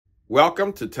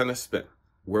Welcome to Tennis Spin,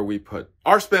 where we put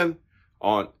our spin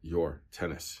on your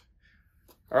tennis.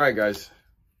 All right, guys.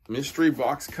 Mystery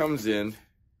box comes in.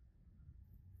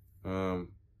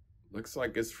 Looks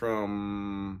like it's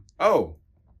from,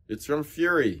 it's from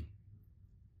Furi.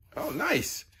 Oh,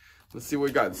 nice. Let's see what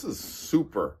we got. This is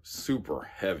super, super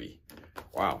heavy.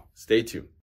 Wow. Stay tuned.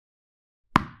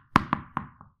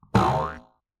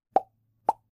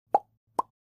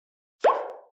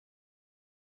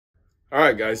 All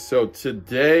right, guys. So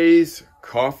today's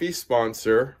coffee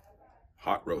sponsor,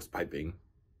 hot roast piping.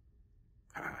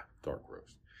 Dark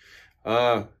roast.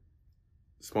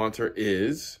 Sponsor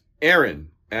is Aaron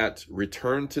at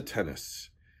Return to Tennis.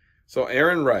 So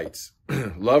Aaron writes,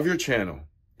 love your channel.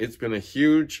 It's been a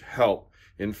huge help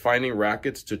in finding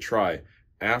rackets to try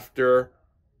after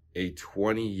a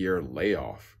 20-year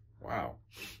layoff. Wow.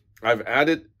 I've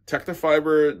added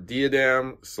Technofiber,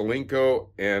 Diadem, Solinco,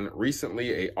 and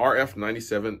recently a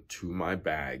RF97 to my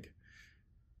bag.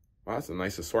 Wow, that's a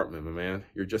nice assortment, my man.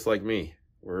 You're just like me.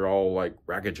 We're all like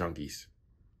racket junkies.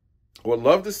 Would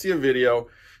love to see a video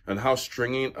on how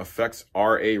stringing affects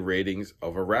RA ratings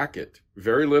of a racket.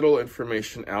 Very little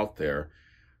information out there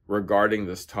regarding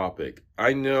this topic.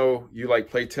 I know you like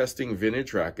playtesting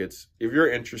vintage rackets. If you're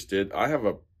interested, I have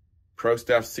a Pro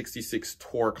Staff 66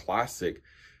 Tour Classic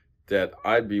that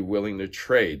I'd be willing to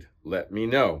trade. Let me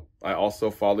know. I also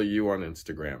follow you on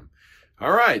Instagram.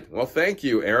 All right. Well, thank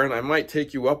you, Aaron. I might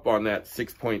take you up on that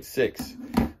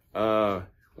 6.6. Well,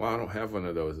 I don't have one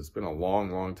of those. It's been a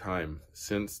long, long time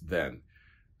since then.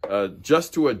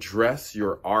 Just to address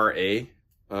your RA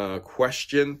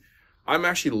question, I'm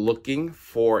actually looking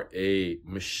for a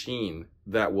machine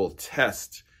that will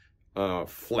test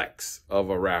flex of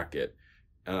a racket.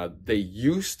 They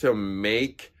used to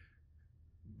make,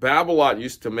 Babolat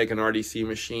used to make an RDC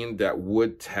machine that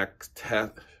would test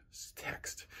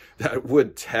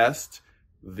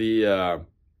the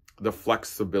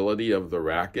flexibility of the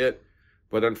racket,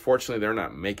 but unfortunately they're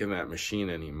not making that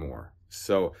machine anymore.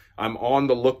 So I'm on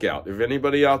the lookout. If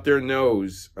anybody out there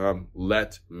knows,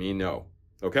 let me know.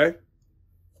 Okay?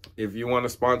 If you want to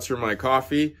sponsor my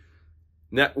coffee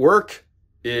network,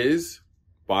 is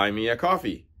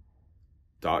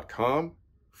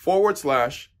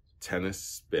buymeacoffee.com/tennis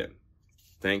spin.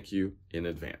 Thank you in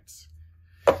advance.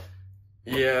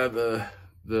 Yeah, the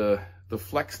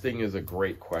flex thing is a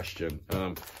great question.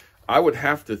 I would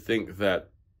have to think that,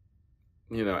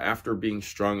 you know, after being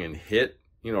strung and hit,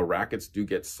 you know, rackets do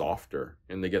get softer,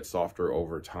 and they get softer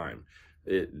over time.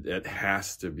 It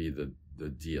has to be the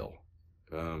deal.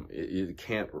 It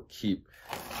can't keep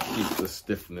the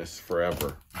stiffness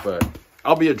forever, but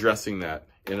I'll be addressing that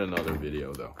in another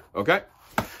video though. Okay?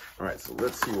 All right, so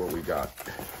let's see what we got.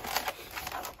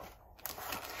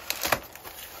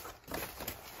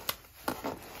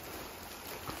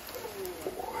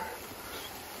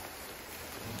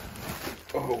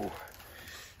 Oh,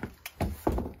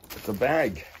 it's a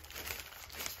bag.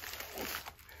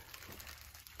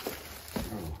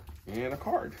 Oh, and a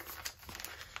card.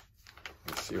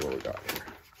 Let's see what we got here.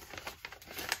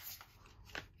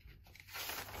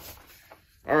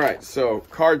 All right, so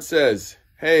card says,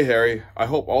 hey, Harry, I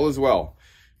hope all is well.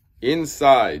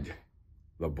 Inside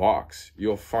the box,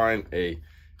 you'll find a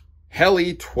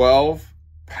Heli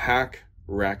 12-pack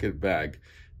racket bag.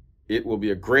 It will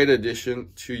be a great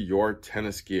addition to your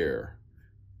tennis gear.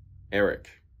 Eric.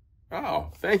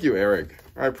 Oh, thank you, Eric.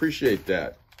 I appreciate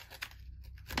that.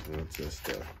 That's just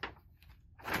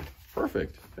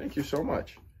perfect. Thank you so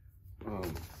much.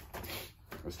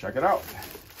 Let's check it out.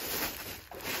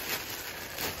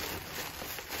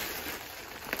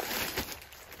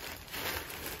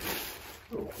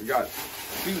 Oh, we got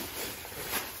feet.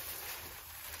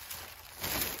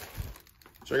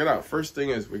 Check it out. First thing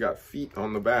is we got feet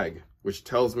on the bag, which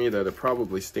tells me that it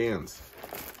probably stands.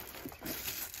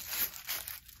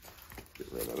 Get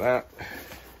rid of that.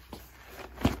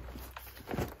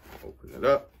 Open it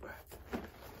up.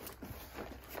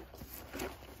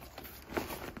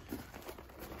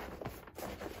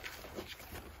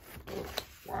 Oh,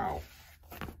 wow.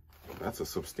 That's a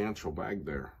substantial bag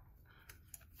there.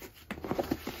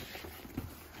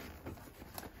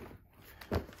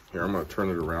 Here, I'm going to turn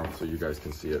it around so you guys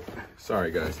can see it. Sorry,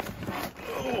 guys.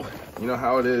 Oh, you know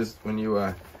how it is when you,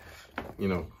 you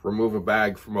know, remove a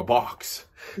bag from a box.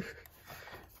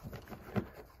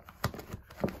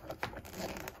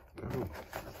 Oh,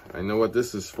 I know what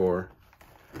this is for.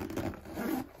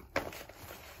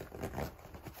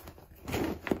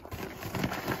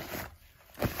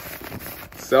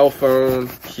 Cell phone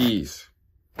keys.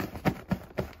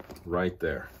 Right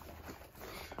there.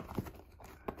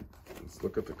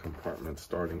 Look at the compartment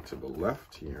starting to the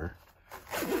left here.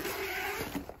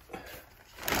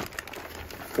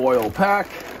 foil pack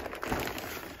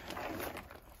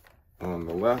on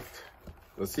the left.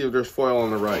 Let's see if there's foil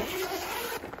on the right.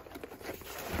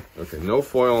 Okay, no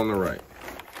foil on the right.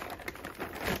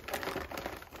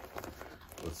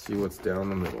 Let's see what's down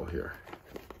the middle here.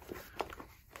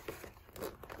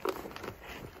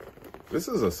 This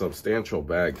is a substantial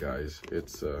bag, guys.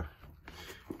 It's I'm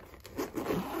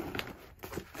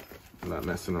not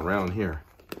messing around here.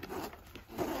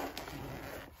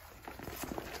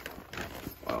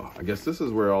 Wow, I guess this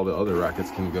is where all the other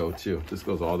rackets can go too. This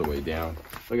goes all the way down.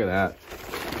 Look at that.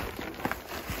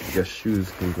 I guess shoes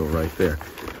can go right there.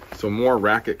 So more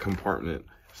racket compartment.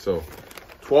 So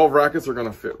 12 rackets are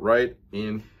gonna fit right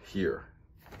in here.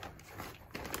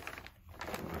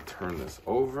 I'm gonna turn this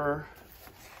over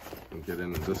and get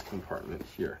into this compartment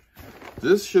here.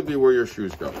 This should be where your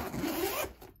shoes go.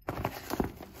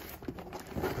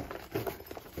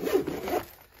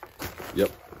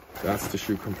 Yep, that's the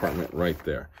shoe compartment right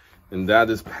there. And that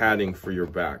is padding for your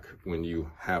back when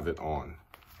you have it on.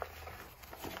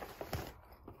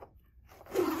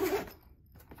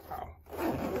 Wow.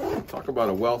 Talk about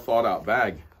a well thought out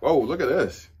bag. Oh, look at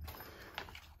this.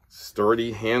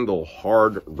 Sturdy handle,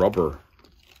 hard rubber.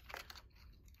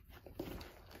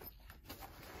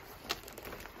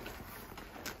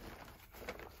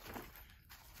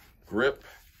 Grip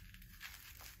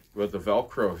with the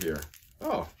Velcro here.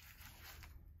 Oh,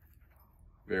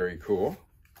 very cool.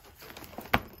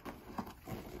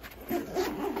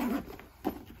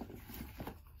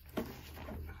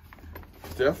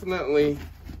 Definitely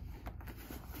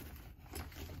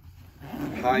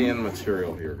high-end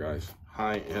material here, guys.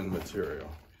 High-end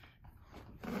material.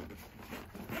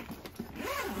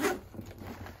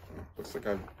 Looks like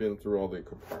I've been through all the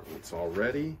compartments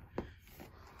already.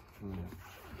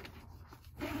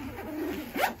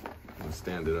 I'll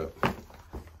stand it up.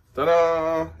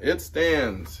 Ta-da! It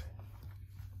stands.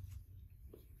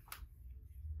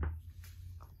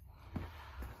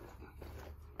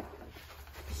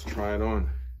 Let's try it on.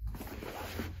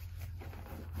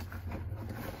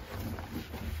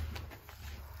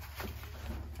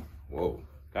 Whoa,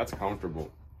 that's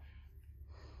comfortable.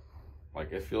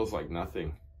 Like, it feels like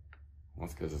nothing. Well,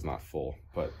 it's because it's not full,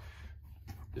 but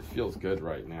it feels good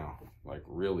right now. Like,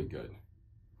 really good.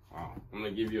 Wow. I'm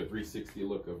going to give you a 360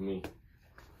 look of me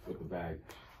with the bag.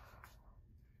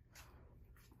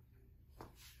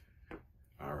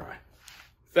 All right.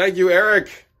 Thank you,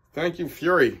 Eric. Thank you,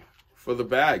 Furi, for the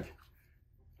bag.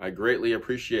 I greatly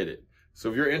appreciate it. So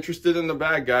if you're interested in the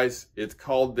bag, guys, it's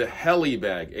called the Heli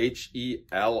bag,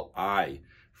 H-E-L-I,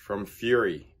 from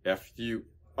Furi,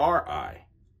 F-U-R-I.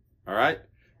 All right?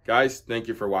 Guys, thank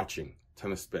you for watching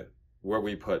Tennis Spin, where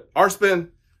we put our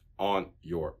spin on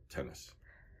your tennis.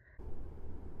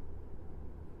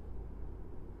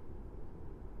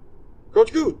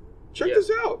 Coach Good, check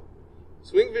this out.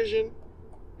 SwingVision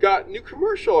got new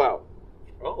commercial out.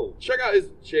 Oh. Check out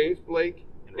his James Blake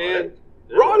and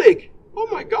Roddick. Oh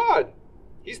my God.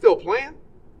 He's still playing?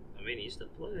 I mean, he's still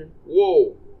playing.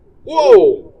 Whoa.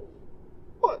 Whoa.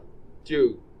 What?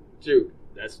 Dude.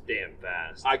 That's damn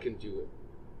fast. I can do it.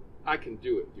 I can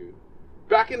do it, dude.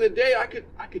 Back in the day, I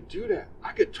could do that.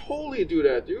 I could totally do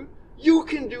that, dude. You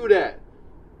can do that.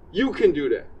 You can do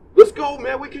that. Let's go,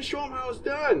 man. We can show them how it's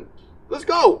done. Let's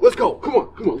go. Let's go. Come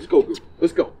on. Let's go. Let's go.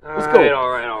 Let's go.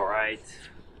 All right.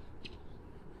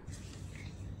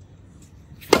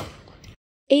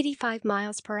 85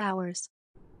 miles per hour.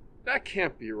 That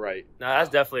can't be right. No, that's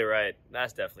definitely right.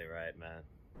 That's definitely right,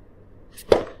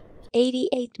 man.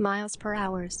 88 miles per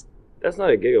hour. That's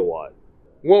not a gigawatt.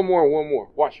 One more.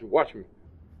 Watch me.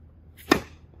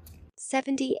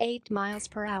 78 miles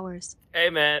per hour. Hey,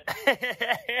 man.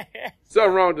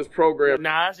 Something wrong with this program.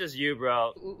 Nah, that's just you,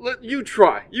 bro. You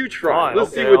try. Fine,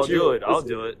 Let's okay, see what I'll do it. I'll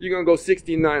do it. You're going to go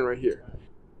 69 right here.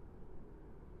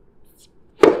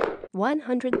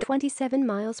 127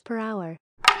 miles per hour.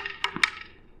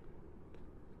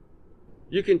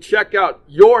 You can check out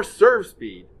your serve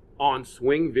speed on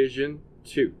SwingVision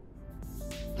 2.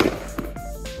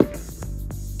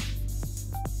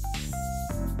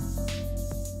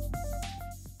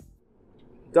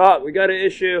 Doc, we got an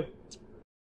issue.